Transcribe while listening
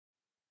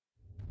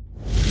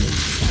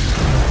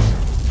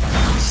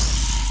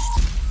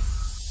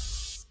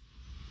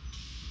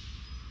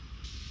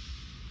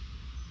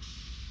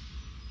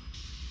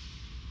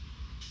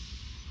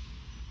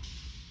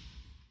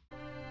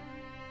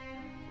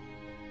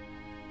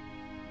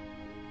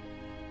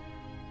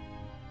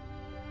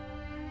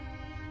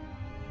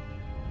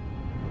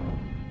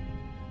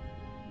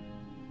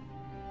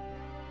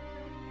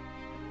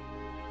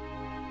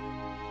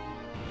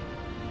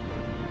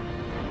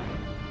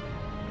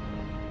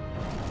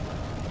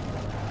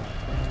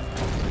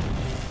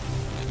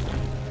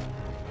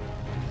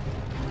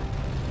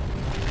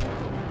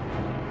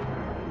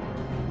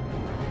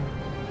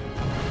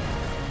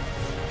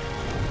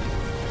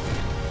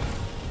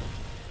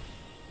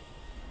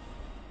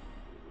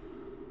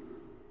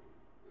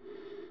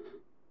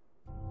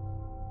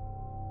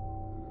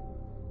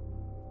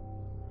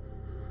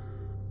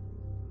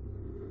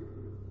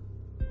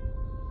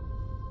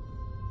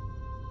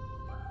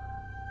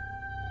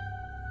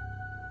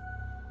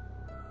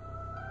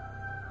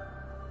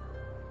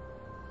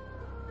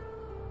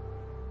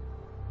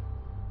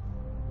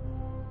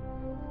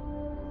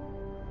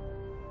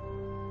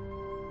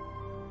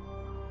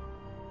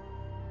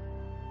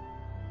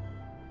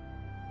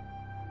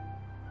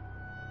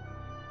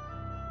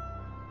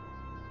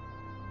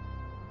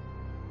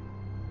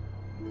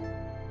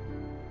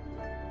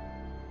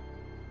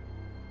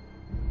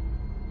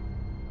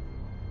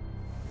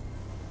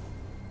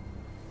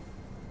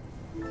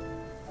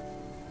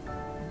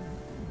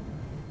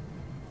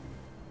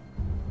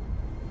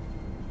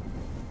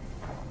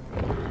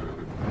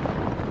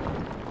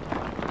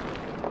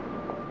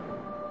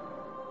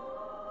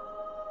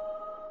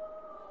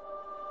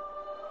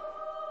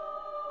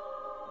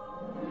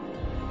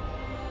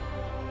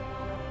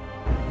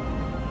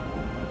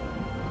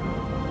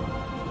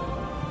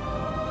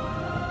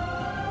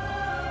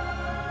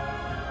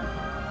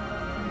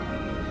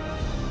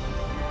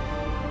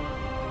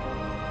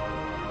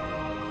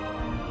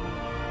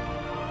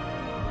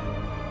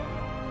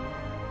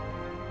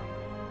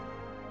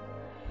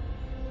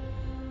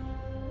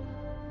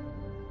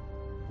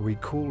We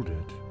called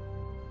it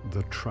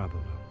the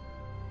Traveler,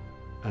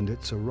 and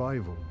its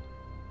arrival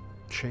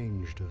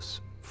changed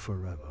us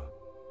forever.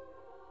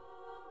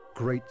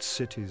 Great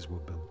cities were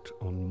built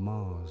on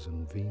Mars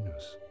and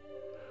Venus.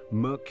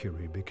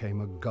 Mercury became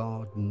a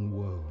garden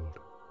world.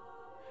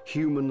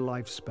 Human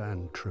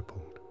lifespan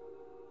tripled.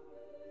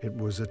 It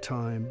was a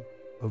time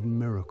of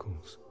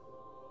miracles.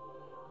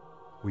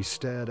 We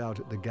stared out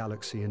at the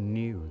galaxy and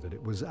knew that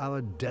it was our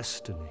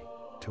destiny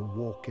to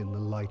walk in the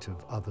light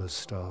of other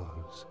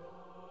stars.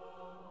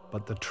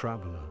 But the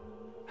Traveler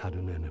had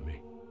an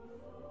enemy,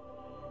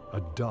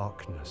 a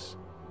darkness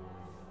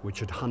which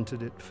had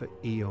hunted it for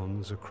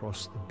eons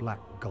across the black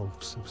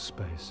gulfs of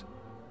space.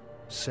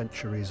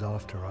 Centuries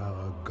after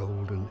our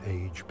golden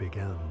age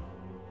began,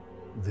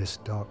 this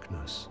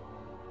darkness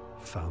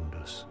found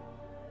us.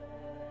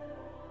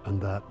 And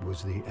that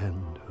was the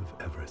end of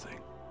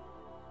everything.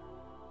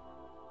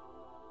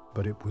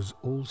 But it was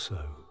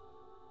also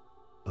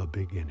a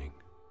beginning.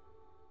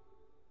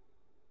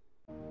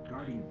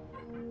 Guardian.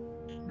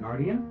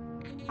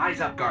 Guardian?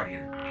 Eyes up,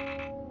 Guardian.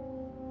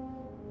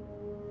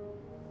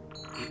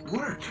 It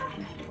worked.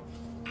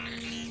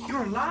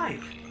 You're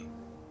alive.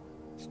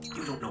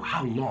 You don't know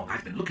how long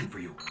I've been looking for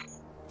you.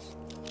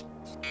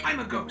 I'm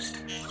a ghost.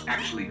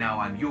 Actually, now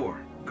I'm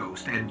your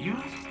ghost. And you?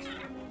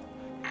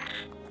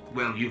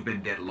 Well, you've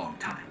been dead a long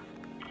time.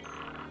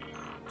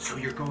 So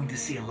you're going to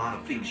see a lot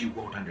of things you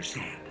won't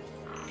understand.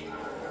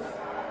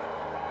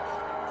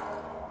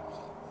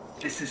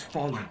 This is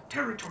fallen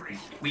territory.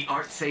 We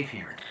aren't safe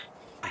here.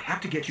 I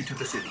have to get you to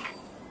the city.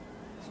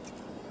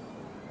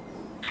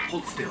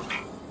 Hold still.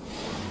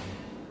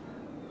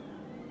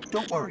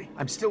 Don't worry,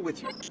 I'm still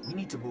with you. We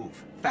need to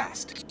move,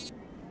 fast.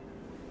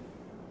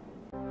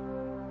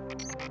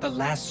 The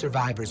last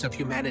survivors of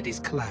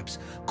humanity's collapse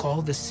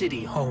call the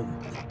city home.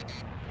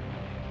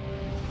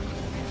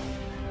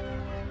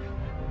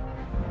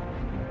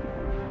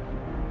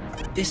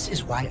 This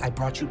is why I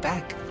brought you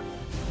back.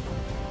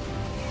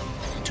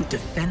 To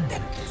defend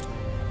them.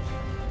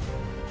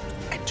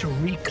 And to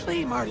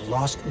reclaim our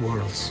lost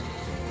worlds.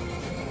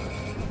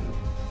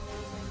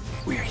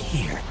 We're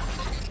here.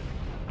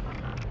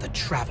 The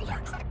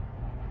Traveler.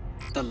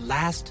 The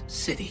last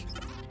city.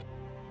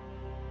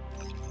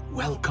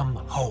 Welcome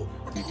home.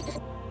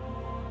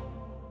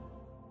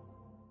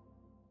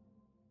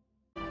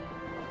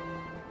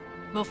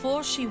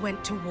 Before she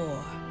went to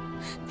war,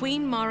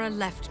 Queen Mara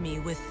left me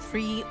with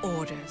 3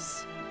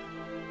 orders.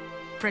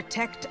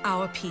 Protect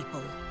our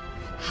people.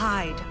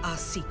 Hide our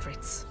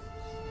secrets.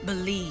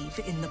 Believe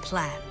in the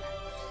plan.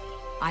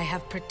 I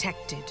have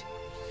protected.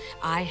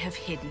 I have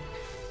hidden.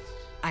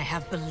 I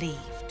have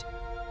believed.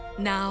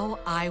 Now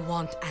I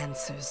want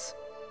answers.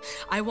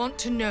 I want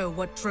to know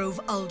what drove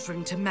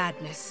Uldren to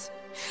madness.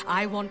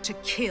 I want to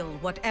kill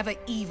whatever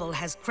evil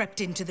has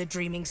crept into the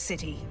Dreaming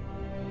City.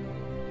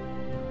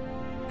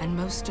 And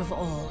most of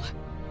all,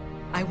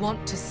 I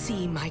want to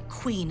see my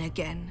queen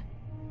again.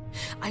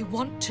 I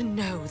want to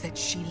know that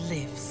she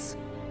lives.